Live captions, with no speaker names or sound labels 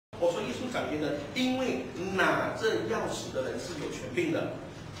我说耶稣掌权的，因为拿这钥匙的人是有权柄的，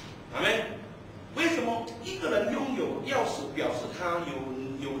阿们。为什么一个人拥有钥匙，表示他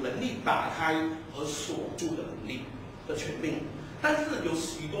有能力打开和锁住的能力的权柄？但是有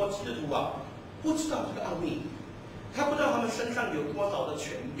许多基督徒啊，不知道这个奥秘，他不知道他们身上有多少的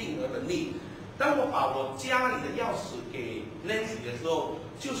权柄和能力。当我把我家里的钥匙给 Nancy 的时候，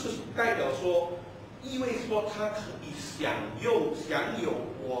就是代表说，意味说他可以享有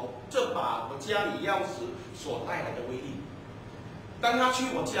我这把我家里钥匙所带来的威力。当他去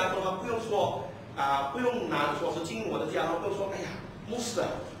我家的话，不用说不用拿锁匙进我的家，不用说，哎呀，牧师啊，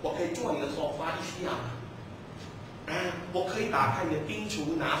我可以坐你的沙发一下吗？我可以打开你的冰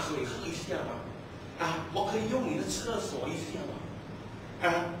橱拿水喝一下吗？我可以用你的厕所一下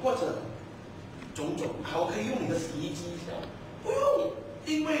吗？或者种种我可以用你的洗衣机一下吗？不用，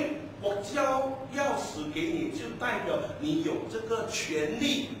因为我交钥匙给你，就代表你有这个权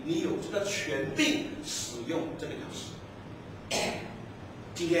利，你有这个权柄使用这个钥匙。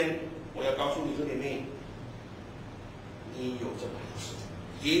今天我要告诉你这妹妹，你有这把钥匙，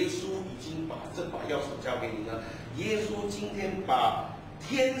耶稣已经把这把钥匙交给你了。耶稣今天把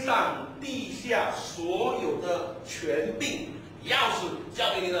天上地下所有的权柄钥匙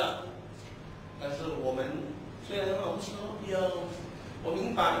交给你了。但是我们虽然我们说我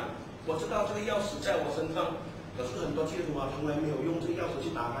明白，我知道这个钥匙在我身上，可是很多基督徒从来没有用这个钥匙去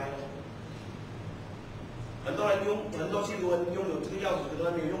打开哦。很多基督徒拥有这个钥匙，可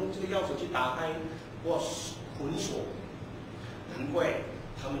是没有用这个钥匙去打开或捆锁，难怪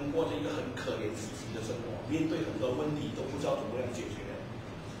他们过着一个很可怜兮兮的生活，面对很多问题都不知道怎么样解决。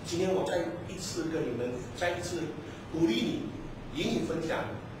今天我再一次跟你们，再一次鼓励你，与你分享，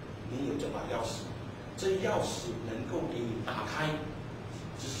你有这把钥匙，这钥匙能够给你打开，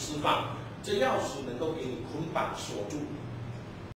就是释放；这钥匙能够给你捆绑锁住，